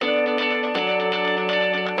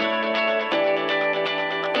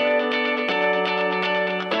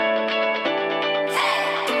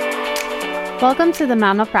Welcome to the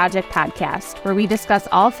Mama Project podcast, where we discuss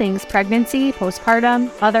all things pregnancy,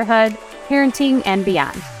 postpartum, motherhood, parenting, and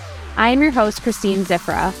beyond. I am your host, Christine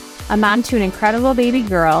Zifra, a mom to an incredible baby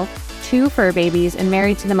girl, 2 fur babies, and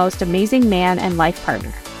married to the most amazing man and life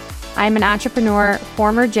partner. I am an entrepreneur,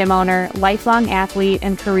 former gym owner, lifelong athlete,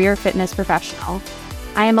 and career fitness professional.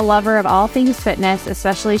 I am a lover of all things fitness,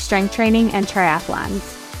 especially strength training and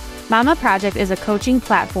triathlons. Mama Project is a coaching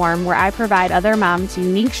platform where I provide other moms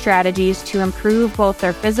unique strategies to improve both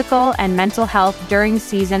their physical and mental health during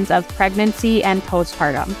seasons of pregnancy and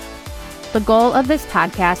postpartum. The goal of this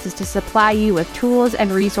podcast is to supply you with tools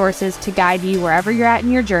and resources to guide you wherever you're at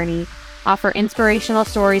in your journey, offer inspirational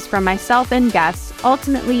stories from myself and guests,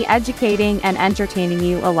 ultimately educating and entertaining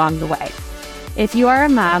you along the way. If you are a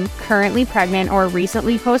mom, currently pregnant, or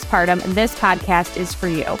recently postpartum, this podcast is for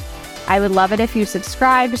you. I would love it if you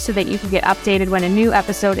subscribed so that you can get updated when a new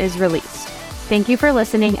episode is released. Thank you for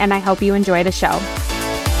listening, and I hope you enjoy the show.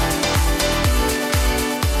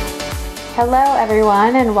 Hello,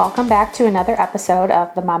 everyone, and welcome back to another episode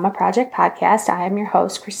of the Mama Project podcast. I am your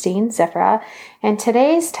host, Christine Zifra, and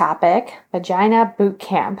today's topic, Vagina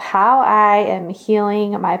Bootcamp, how I am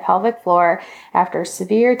healing my pelvic floor after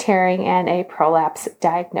severe tearing and a prolapse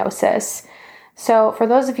diagnosis. So for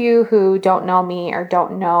those of you who don't know me or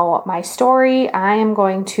don't know my story, I am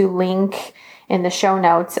going to link in the show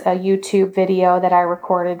notes a YouTube video that I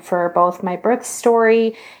recorded for both my birth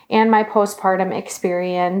story and my postpartum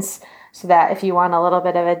experience, so that if you want a little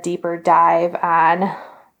bit of a deeper dive on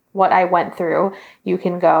what I went through, you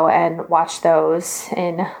can go and watch those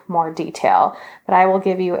in more detail. But I will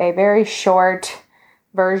give you a very short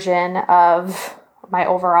version of my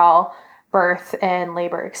overall birth and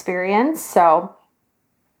labor experience. So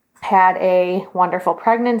had a wonderful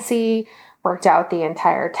pregnancy, worked out the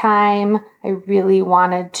entire time. I really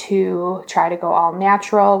wanted to try to go all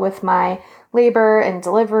natural with my labor and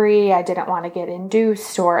delivery. I didn't want to get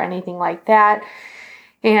induced or anything like that.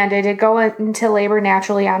 And I did go into labor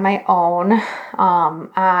naturally on my own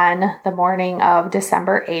on the morning of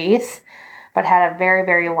December 8th, but had a very,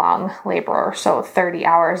 very long labor. So 30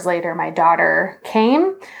 hours later, my daughter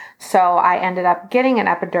came. So I ended up getting an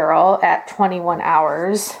epidural at 21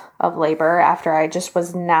 hours of labor after I just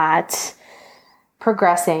was not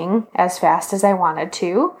progressing as fast as I wanted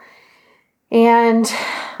to. And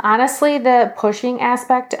honestly, the pushing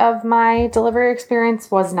aspect of my delivery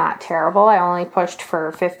experience was not terrible. I only pushed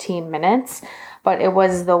for 15 minutes, but it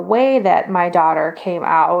was the way that my daughter came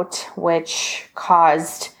out which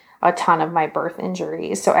caused a ton of my birth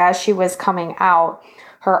injuries. So as she was coming out,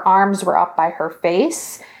 her arms were up by her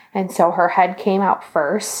face, and so her head came out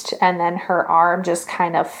first, and then her arm just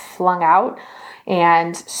kind of flung out,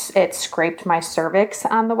 and it scraped my cervix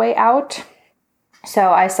on the way out.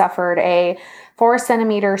 So I suffered a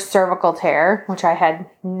 4-centimeter cervical tear, which I had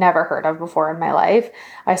never heard of before in my life.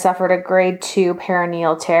 I suffered a grade 2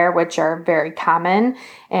 perineal tear, which are very common,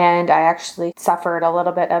 and I actually suffered a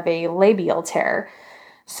little bit of a labial tear.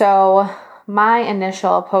 So my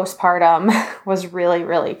initial postpartum was really,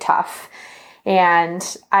 really tough.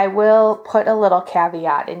 And I will put a little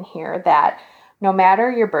caveat in here that no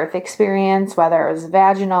matter your birth experience, whether it was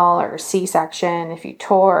vaginal or C-section, if you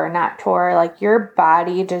tore or not tore, like your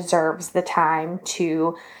body deserves the time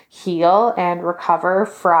to heal and recover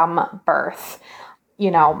from birth.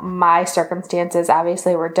 You know, my circumstances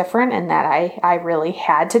obviously were different in that I really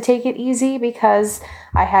had to take it easy because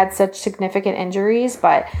I had such significant injuries,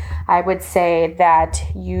 but I would say that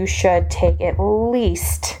you should take at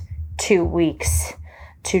least 2 weeks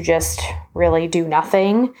to just really do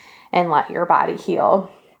nothing and let your body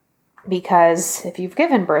heal. Because if you've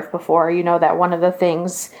given birth before, you know that one of the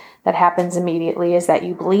things that happens immediately is that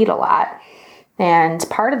you bleed a lot. And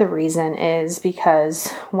part of the reason is because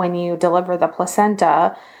when you deliver the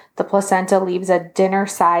placenta leaves a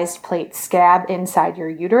dinner-sized plate scab inside your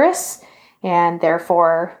uterus, and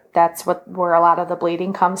therefore that's where a lot of the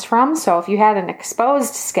bleeding comes from. So if you had an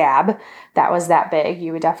exposed scab that was that big,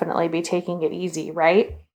 you would definitely be taking it easy,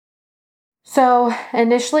 right? So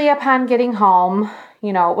initially upon getting home,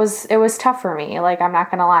 you know, it was tough for me. Like, I'm not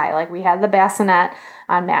going to lie. Like, we had the bassinet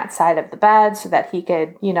on Matt's side of the bed so that he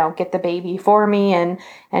could, you know, get the baby for me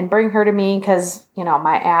and bring her to me because, you know,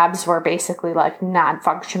 my abs were basically like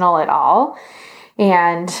non-functional at all.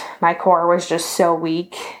 And my core was just so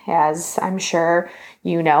weak, as I'm sure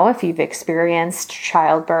you know if you've experienced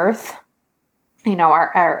childbirth. You know,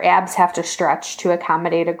 our abs have to stretch to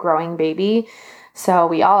accommodate a growing baby. So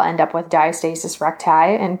we all end up with diastasis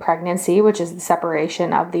recti in pregnancy, which is the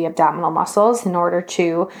separation of the abdominal muscles in order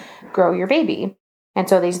to grow your baby. And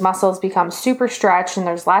so these muscles become super stretched and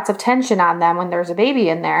there's lots of tension on them when there's a baby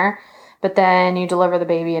in there. but then you deliver the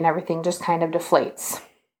baby and everything just kind of deflates.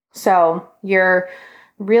 So you're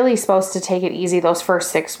really supposed to take it easy those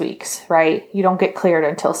first 6 weeks, right? You don't get cleared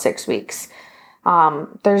until 6 weeks.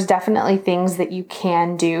 There's definitely things that you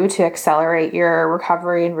can do to accelerate your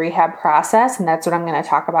recovery and rehab process, and that's what I'm going to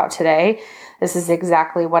talk about today. This is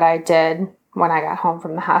exactly what I did when I got home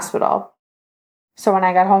from the hospital. So when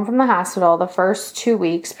I got home from the hospital, the first 2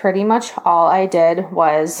 weeks, pretty much all I did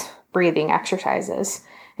was breathing exercises.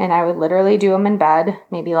 And I would literally do them in bed,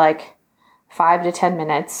 maybe like 5 to 10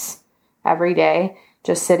 minutes every day,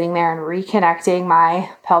 just sitting there and reconnecting my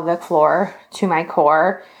pelvic floor to my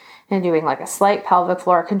core and doing like a slight pelvic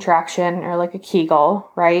floor contraction or like a Kegel,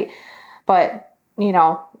 right? But,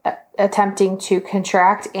 attempting to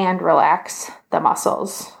contract and relax the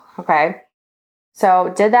muscles, okay?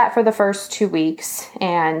 So did that for the first 2 weeks.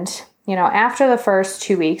 And, after the first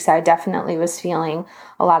 2 weeks, I definitely was feeling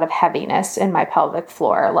a lot of heaviness in my pelvic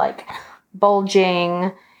floor, like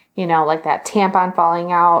bulging, like that tampon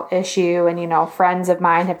falling out issue. And, friends of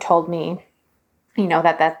mine have told me,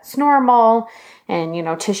 that that's normal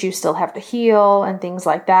and, tissues still have to heal and things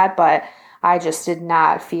like that. But I just did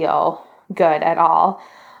not feel good at all.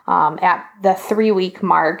 At the 3-week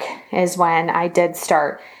mark is when I did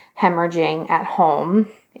start hemorrhaging at home,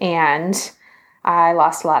 and I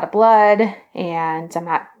lost a lot of blood. And I'm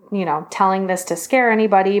not, telling this to scare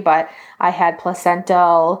anybody, but I had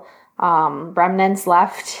placental remnants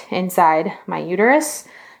left inside my uterus.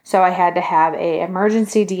 So I had to have a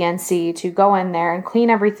emergency DNC to go in there and clean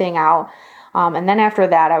everything out. And then after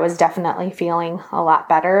that, I was definitely feeling a lot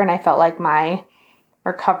better, and I felt like my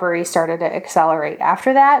recovery started to accelerate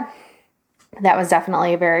after that. That was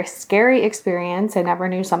definitely a very scary experience. I never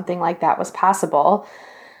knew something like that was possible,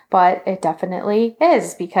 but it definitely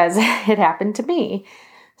is because it happened to me.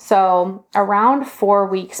 So around 4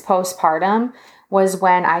 weeks postpartum was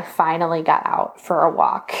when I finally got out for a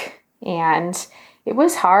walk. And it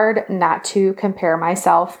was hard not to compare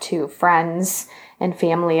myself to friends and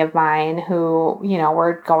family of mine who,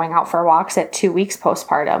 were going out for walks at 2 weeks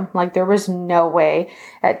postpartum. Like there was no way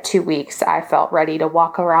at 2 weeks I felt ready to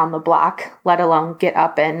walk around the block, let alone get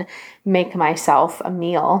up and make myself a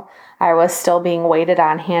meal. I was still being waited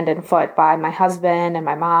on hand and foot by my husband and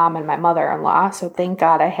my mom and my mother-in-law. So thank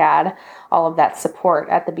God I had all of that support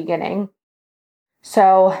at the beginning.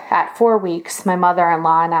 So at 4 weeks, my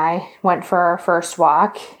mother-in-law and I went for our first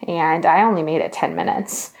walk, and I only made it 10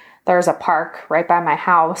 minutes. There's a park right by my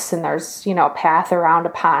house, and there's, a path around a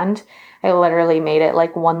pond. I literally made it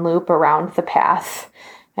like one loop around the path,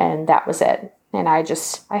 and that was it. And I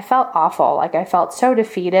felt awful. Like I felt so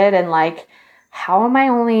defeated, and like, how am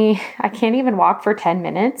I can't even walk for 10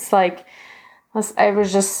 minutes. Like I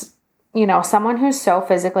was just, someone who's so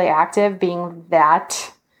physically active being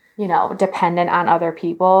that, dependent on other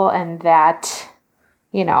people and that,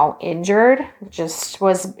 injured,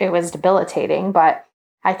 it was debilitating. But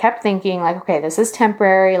I kept thinking like, okay, this is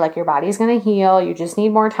temporary. Like your body's going to heal. You just need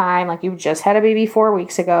more time. Like you just had a baby 4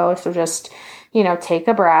 weeks ago. So just, take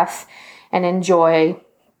a breath and enjoy,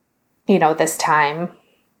 this time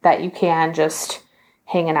that you can just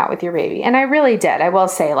hanging out with your baby. And I really did. I will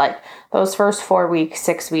say like those first 4 weeks,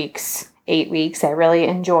 6 weeks, 8 weeks, I really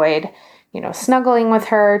enjoyed, snuggling with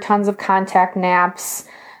her, tons of contact naps,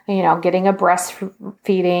 getting a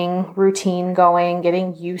breastfeeding routine going,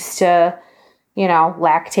 getting used to,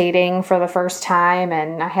 lactating for the first time.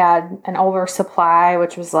 And I had an oversupply,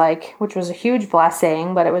 which was a huge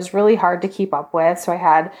blessing, but it was really hard to keep up with. So I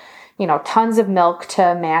had, tons of milk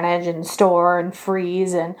to manage and store and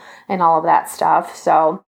freeze and all of that stuff.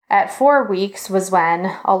 So at 4 weeks was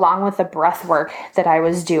when, along with the breath work that I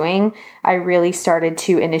was doing, I really started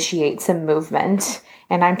to initiate some movement.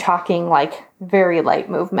 And I'm talking like very light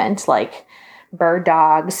movement, like bird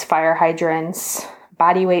dogs, fire hydrants,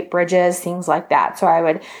 body weight bridges, things like that. So I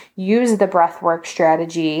would use the breath work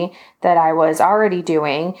strategy that I was already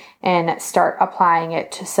doing and start applying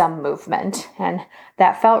it to some movement. And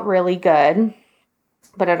that felt really good,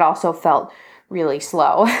 but it also felt really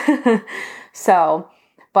slow.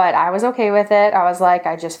 But I was okay with it. I was like,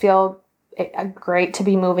 I just feel great to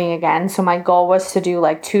be moving again. So my goal was to do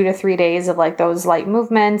like 2 to 3 days of like those light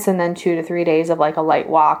movements, and then 2 to 3 days of like a light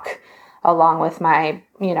walk along with my,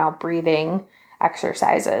 breathing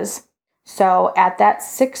exercises. So at that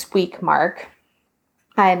 6-week mark,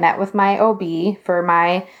 I met with my OB for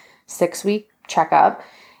my 6-week checkup,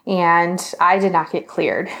 and I did not get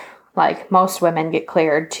cleared. Like most women get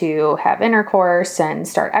cleared to have intercourse and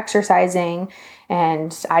start exercising,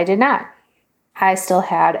 and I did not. I still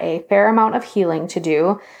had a fair amount of healing to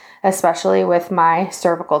do, especially with my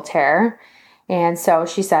cervical tear. And so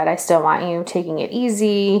she said, I still want you taking it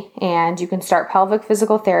easy, and you can start pelvic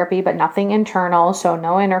physical therapy, but nothing internal, so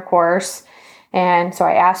no intercourse. And so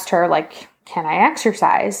I asked her, like, can I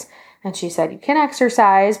exercise? And she said, you can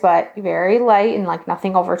exercise, but very light and like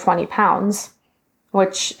nothing over 20 pounds,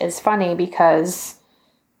 which is funny because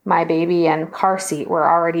my baby and car seat were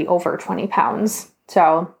already over 20 pounds.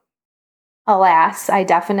 So alas, I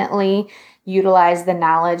definitely utilized the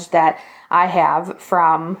knowledge that I have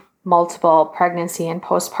from multiple pregnancy and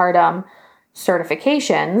postpartum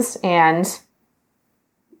certifications, and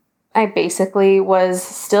I basically was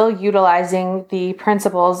still utilizing the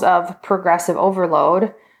principles of progressive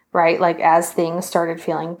overload, right? Like as things started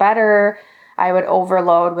feeling better, I would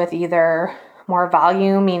overload with either more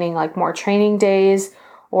volume, meaning like more training days,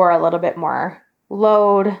 or a little bit more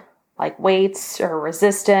load, like weights or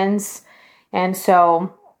resistance. And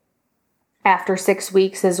so after 6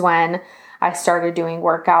 weeks is when I started doing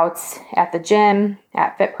workouts at the gym,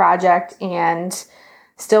 at Fit Project, and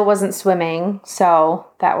still wasn't swimming. So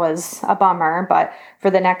that was a bummer. But for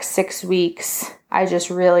the next 6 weeks, I just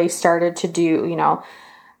really started to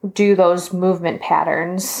do those movement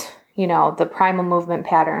patterns, the primal movement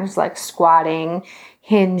patterns like squatting,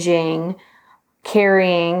 hinging,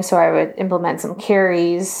 carrying. So I would implement some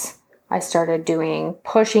carries. I started doing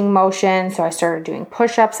pushing motion. So I started doing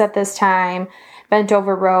push-ups at this time, bent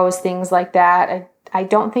over rows, things like that. I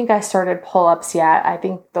don't think I started pull-ups yet. I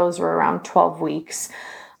think those were around 12 weeks.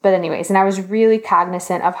 But anyways, and I was really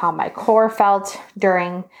cognizant of how my core felt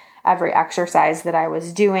during every exercise that I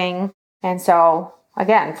was doing. And so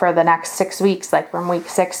again, for the next 6 weeks, like from week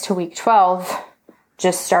 6 to week 12,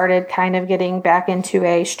 just started kind of getting back into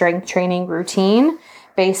a strength training routine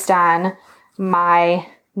based on my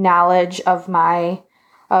knowledge of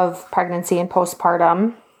pregnancy and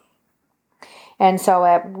postpartum. And so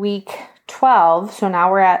at week 12, so now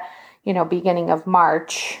we're at, beginning of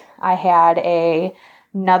March, I had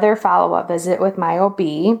another follow-up visit with my OB,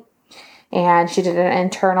 and she did an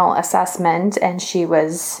internal assessment, and she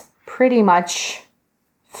was pretty much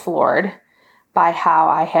floored by how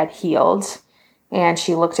I had healed. And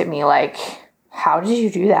she looked at me like, how did you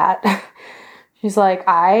do that? She's like,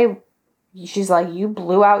 you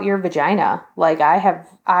blew out your vagina. Like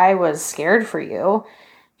I was scared for you.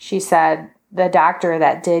 She said, the doctor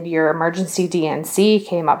that did your emergency DNC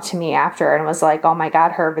came up to me after and was like, oh my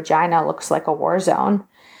God, her vagina looks like a war zone.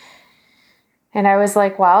 And I was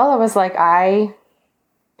like, I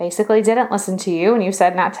basically didn't listen to you, and you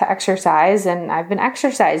said not to exercise, and I've been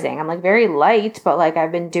exercising. I'm like very light, but like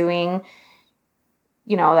I've been doing,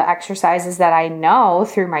 the exercises that I know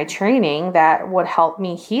through my training that would help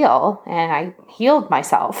me heal, and I healed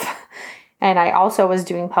myself. And I also was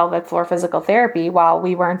doing pelvic floor physical therapy while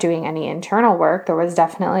we weren't doing any internal work. There was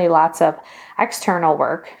definitely lots of external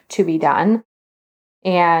work to be done.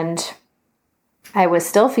 And I was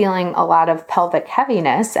still feeling a lot of pelvic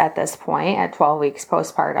heaviness at this point at 12 weeks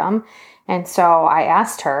postpartum. And so I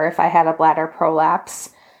asked her if I had a bladder prolapse,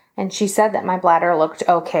 and she said that my bladder looked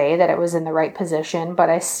okay, that it was in the right position, but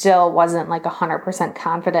I still wasn't like 100%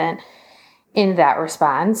 confident in that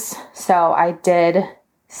response. So I did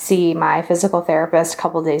see my physical therapist a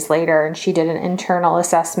couple days later, and she did an internal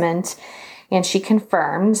assessment, and she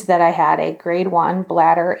confirmed that I had a grade 1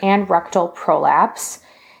 bladder and rectal prolapse.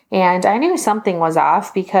 And I knew something was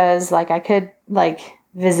off because I could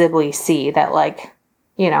visibly see that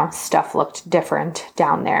stuff looked different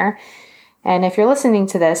down there. And if you're listening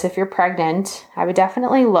to this, if you're pregnant, I would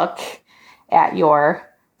definitely look at your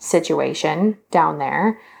situation down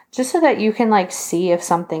there just so that you can see if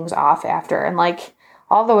something's off after. And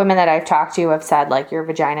all the women that I've talked to have said your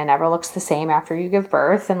vagina never looks the same after you give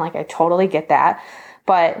birth. And I totally get that.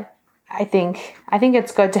 But I think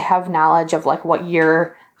it's good to have knowledge of what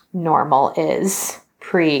your normal is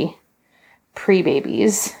pre-babies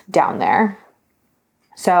down there.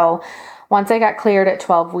 So once I got cleared at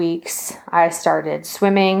 12 weeks, I started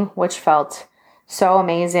swimming, which felt so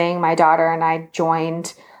amazing. My daughter and I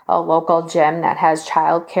joined a local gym that has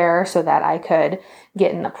childcare so that I could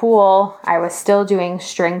get in the pool. I was still doing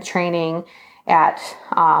strength training at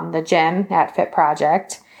the gym at Fit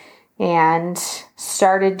Project, and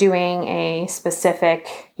started doing a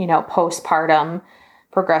specific, postpartum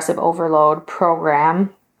progressive overload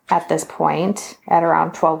program at this point at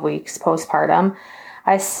around 12 weeks postpartum.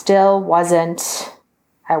 I still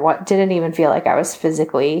didn't even feel like I was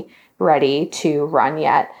physically ready to run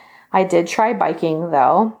yet. I did try biking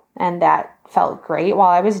though, and that felt great while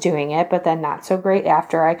I was doing it, but then not so great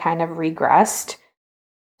after I kind of regressed.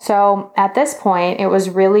 So at this point, it was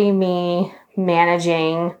really me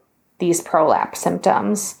managing these prolapse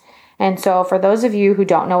symptoms. And so for those of you who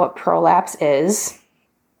don't know what prolapse is,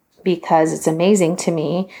 because it's amazing to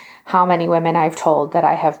me how many women I've told that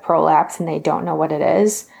I have prolapse and they don't know what it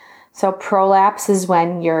is. So prolapse is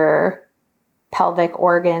when your pelvic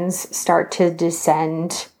organs start to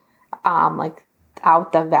descend like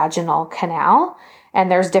out the vaginal canal. And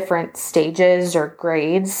there's different stages or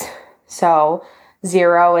grades. So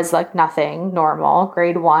 0 is like nothing, normal.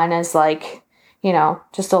 Grade 1 is like,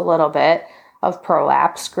 just a little bit of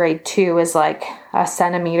prolapse. Grade 2 is like a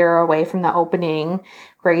centimeter away from the opening.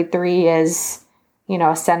 Grade 3 is,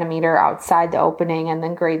 a centimeter outside the opening. And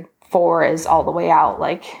then grade 4 is all the way out,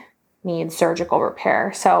 like needs surgical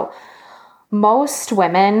repair. So most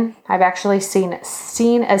women, I've actually seen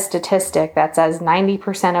a statistic that says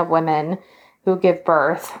 90% of women who give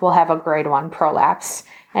birth will have a grade 1 prolapse.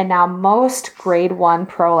 And now most grade 1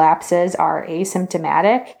 prolapses are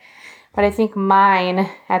asymptomatic, but I think mine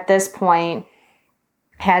at this point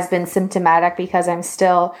has been symptomatic because I'm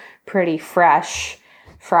still pretty fresh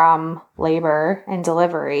from labor and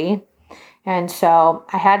delivery. And so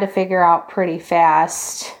I had to figure out pretty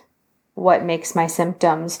fast what makes my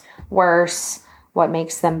symptoms worse, what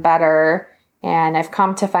makes them better. And I've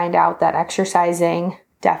come to find out that exercising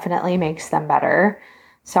definitely makes them better.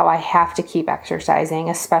 So I have to keep exercising,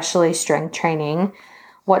 especially strength training.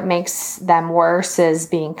 What makes them worse is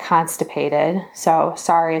being constipated. So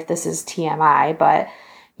sorry if this is TMI, but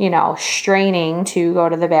straining to go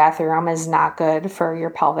to the bathroom is not good for your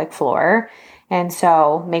pelvic floor. And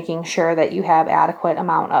so making sure that you have adequate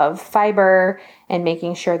amount of fiber and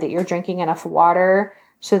making sure that you're drinking enough water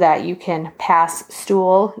so that you can pass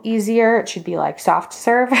stool easier, it should be like soft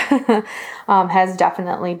serve, has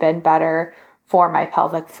definitely been better for my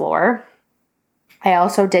pelvic floor. I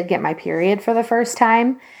also did get my period for the first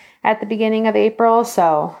time at the beginning of April,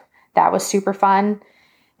 so that was super fun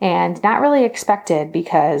and not really expected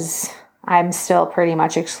because I'm still pretty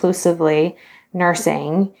much exclusively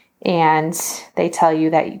nursing, and they tell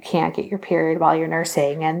you that you can't get your period while you're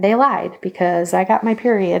nursing, and they lied because I got my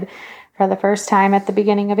period for the first time at the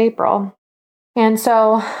beginning of April. And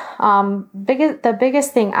so the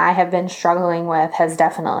biggest thing I have been struggling with has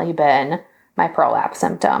definitely been my prolapse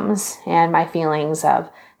symptoms and my feelings of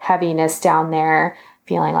heaviness down there,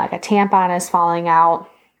 feeling like a tampon is falling out.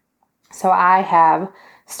 So I have,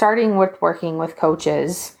 starting with working with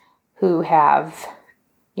coaches who have,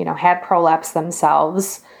 had prolapse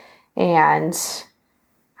themselves, and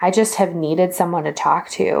I just have needed someone to talk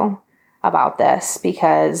to about this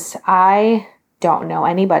because I don't know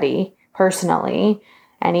anybody personally,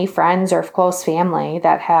 any friends or close family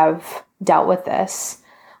that have dealt with this,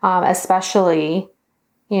 especially,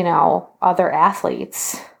 other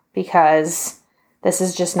athletes, because this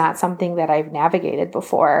is just not something that I've navigated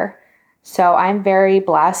before. So I'm very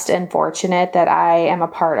blessed and fortunate that I am a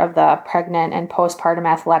part of the pregnant and postpartum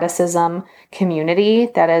athleticism community.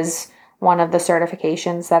 That is one of the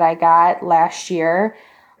certifications that I got last year.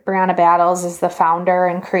 Brianna Battles is the founder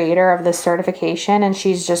and creator of this certification, and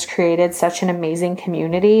she's just created such an amazing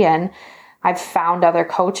community. And I've found other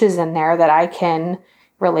coaches in there that I can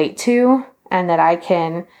relate to and that I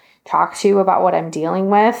can talk to about what I'm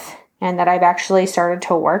dealing with and that I've actually started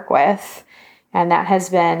to work with. And that has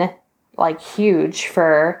been huge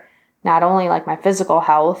for not only my physical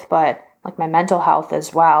health, but my mental health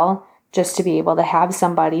as well. Just to be able to have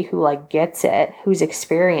somebody who gets it, who's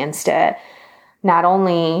experienced it, not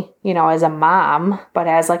only, as a mom, but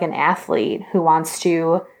as an athlete who wants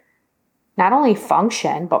to not only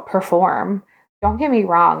function, but perform. Don't get me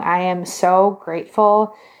wrong. I am so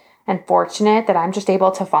grateful and fortunate that I'm just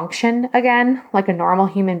able to function again like a normal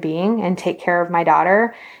human being and take care of my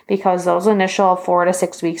daughter, because those initial 4 to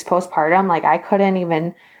 6 weeks postpartum, I couldn't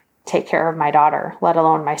even take care of my daughter, let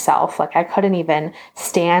alone myself. I couldn't even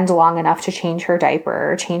stand long enough to change her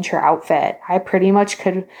diaper or change her outfit. I pretty much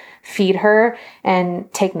could feed her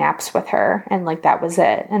and take naps with her. And that was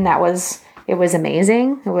it. And it was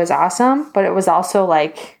amazing. It was awesome. But it was also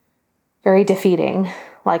very defeating.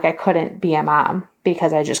 I couldn't be a mom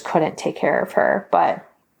because I just couldn't take care of her. But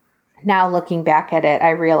now looking back at it,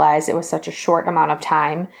 I realized it was such a short amount of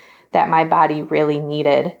time that my body really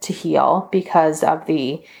needed to heal because of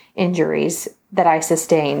the injuries that I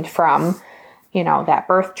sustained from, that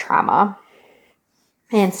birth trauma.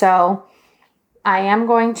 And so I am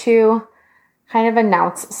going to kind of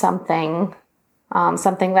announce something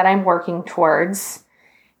that I'm working towards.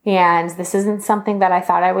 And this isn't something that I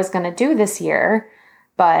thought I was going to do this year,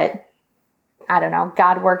 but I don't know,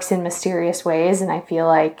 God works in mysterious ways. And I feel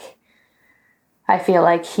like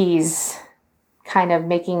he's kind of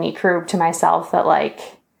making me prove to myself that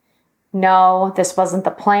no, this wasn't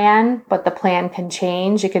the plan, but the plan can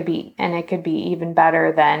change. It could be even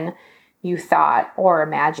better than you thought or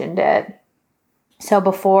imagined it. So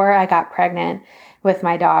before I got pregnant with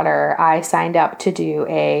my daughter, I signed up to do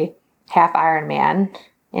a half Ironman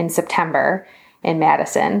in September in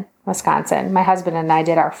Madison, Wisconsin. My husband and I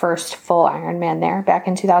did our first full Ironman there back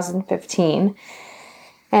in 2015.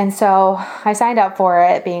 And so I signed up for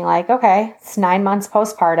it being like, okay, it's 9 months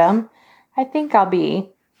postpartum. I think I'll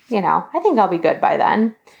be good by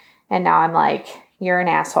then. And now I'm like, you're an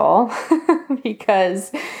asshole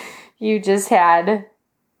because you just had,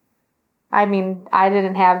 I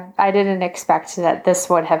didn't expect that this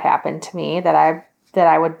would have happened to me, that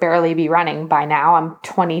I would barely be running by now. I'm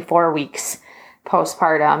 24 weeks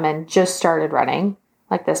postpartum and just started running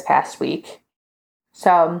like this past week.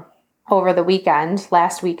 So over the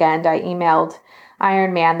last weekend, I emailed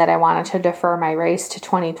Ironman that I wanted to defer my race to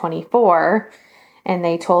 2024. And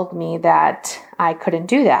they told me that I couldn't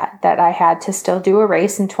do that I had to still do a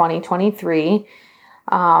race in 2023.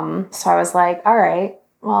 So I was like, all right,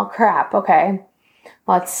 well, crap. Okay.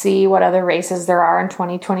 Let's see what other races there are in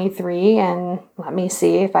 2023 and let me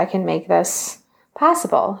see if I can make this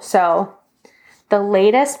possible. So the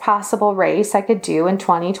latest possible race I could do in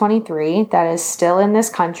 2023 that is still in this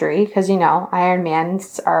country, because,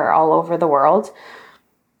 Ironmans are all over the world.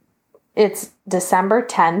 It's December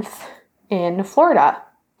 10th in Florida.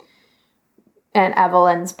 And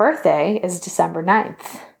Evelyn's birthday is December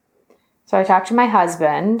 9th. So I talked to my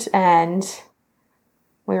husband and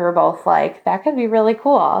we were both like, that could be really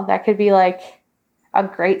cool. That could be like a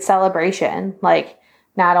great celebration, like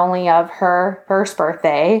not only of her first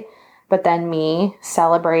birthday, but then me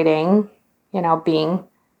celebrating, being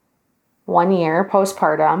 1 year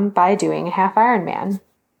postpartum by doing a half Ironman.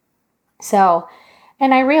 So,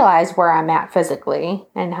 and I realize where I'm at physically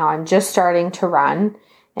and how I'm just starting to run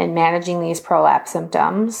and managing these prolapse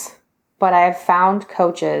symptoms. But I've found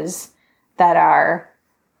coaches that are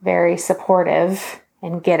very supportive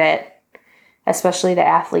and get it, especially the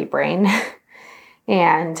athlete brain.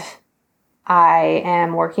 And I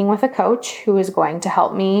am working with a coach who is going to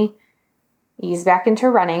help me ease back into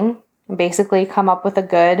running and basically come up with a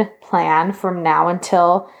good plan from now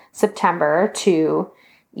until September to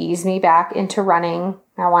ease me back into running.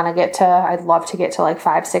 I'd love to get to like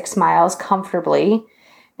 5-6 miles comfortably.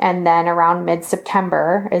 And then around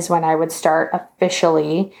mid-September is when I would start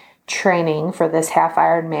officially training for this half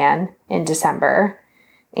Ironman in December.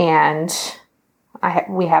 And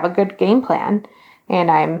we have a good game plan.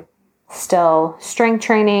 And I'm still strength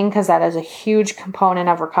training because that is a huge component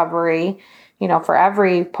of recovery. For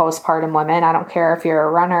every postpartum woman, I don't care if you're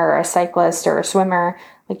a runner or a cyclist or a swimmer,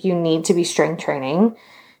 like you need to be strength training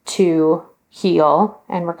to heal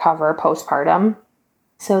and recover postpartum.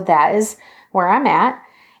 So that is where I'm at.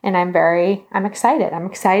 And I'm excited. I'm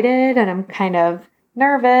excited and I'm kind of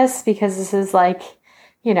nervous because this is like,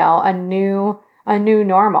 a new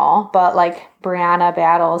normal. But like Brianna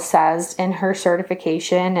Battles says in her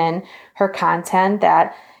certification and her content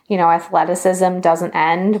that, athleticism doesn't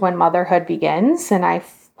end when motherhood begins. And I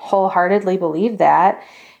wholeheartedly believe that.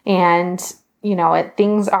 And,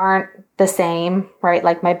 things aren't the same, right?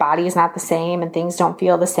 Like my body is not the same and things don't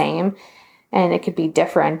feel the same. And it could be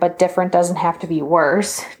different, but different doesn't have to be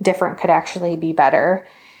worse. Different could actually be better.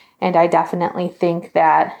 And I definitely think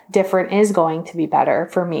that different is going to be better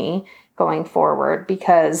for me going forward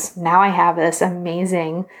because now I have this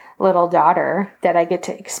amazing little daughter that I get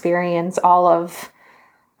to experience all of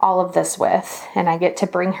this with. And I get to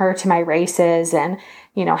bring her to my races and,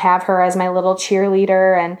 have her as my little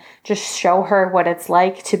cheerleader and just show her what it's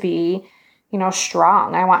like to be,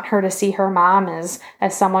 strong. I want her to see her mom as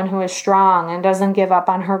someone who is strong and doesn't give up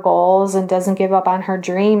on her goals and doesn't give up on her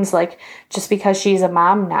dreams. Like just because she's a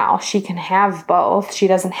mom now, she can have both. She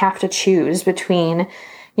doesn't have to choose between,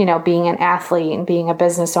 being an athlete and being a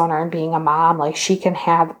business owner and being a mom. Like she can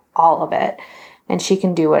have all of it and she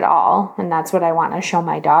can do it all. And that's what I want to show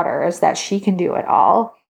my daughter is that she can do it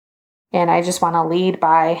all. And I just want to lead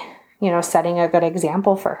by, setting a good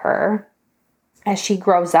example for her. As she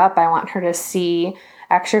grows up, I want her to see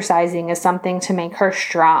exercising as something to make her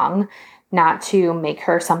strong, not to make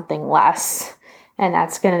her something less. And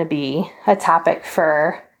that's going to be a topic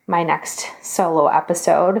for my next solo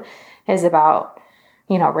episode is about,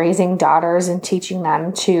 raising daughters and teaching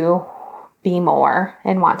them to be more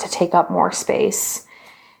and want to take up more space.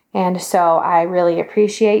 And so I really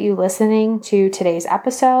appreciate you listening to today's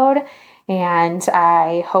episode. And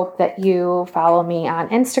I hope that you follow me on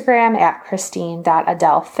Instagram at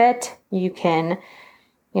christine.adelfit. You can,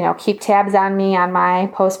 keep tabs on me on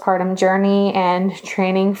my postpartum journey and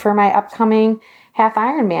training for my upcoming half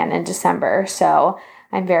Ironman in December. So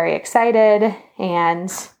I'm very excited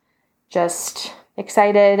and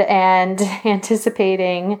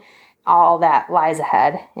anticipating all that lies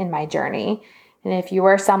ahead in my journey. And if you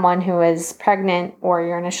are someone who is pregnant or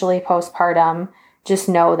you're initially postpartum, just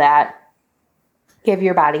know that give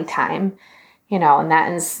your body time, and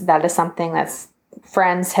that is something that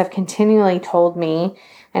friends have continually told me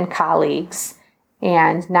and colleagues.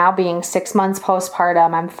 And now being 6 months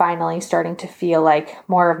postpartum, I'm finally starting to feel like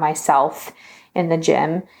more of myself in the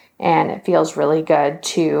gym. And it feels really good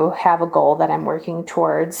to have a goal that I'm working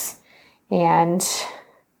towards. And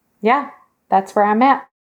yeah, that's where I'm at.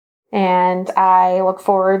 And I look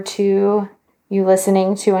forward to you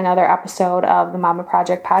listening to another episode of the Mama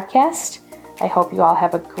Project podcast. I hope you all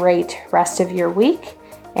have a great rest of your week,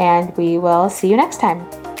 and we will see you next time.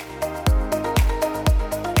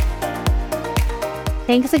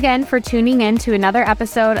 Thanks again for tuning in to another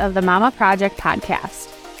episode of the Mama Project podcast.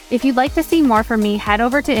 If you'd like to see more from me, head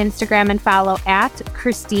over to Instagram and follow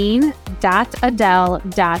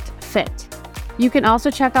 @christine.adele.fit. You can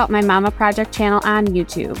also check out my Mama Project channel on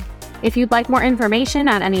YouTube. If you'd like more information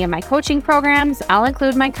on any of my coaching programs, I'll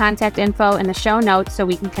include my contact info in the show notes so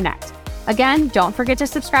we can connect. Again, don't forget to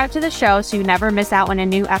subscribe to the show so you never miss out when a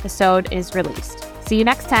new episode is released. See you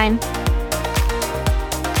next time.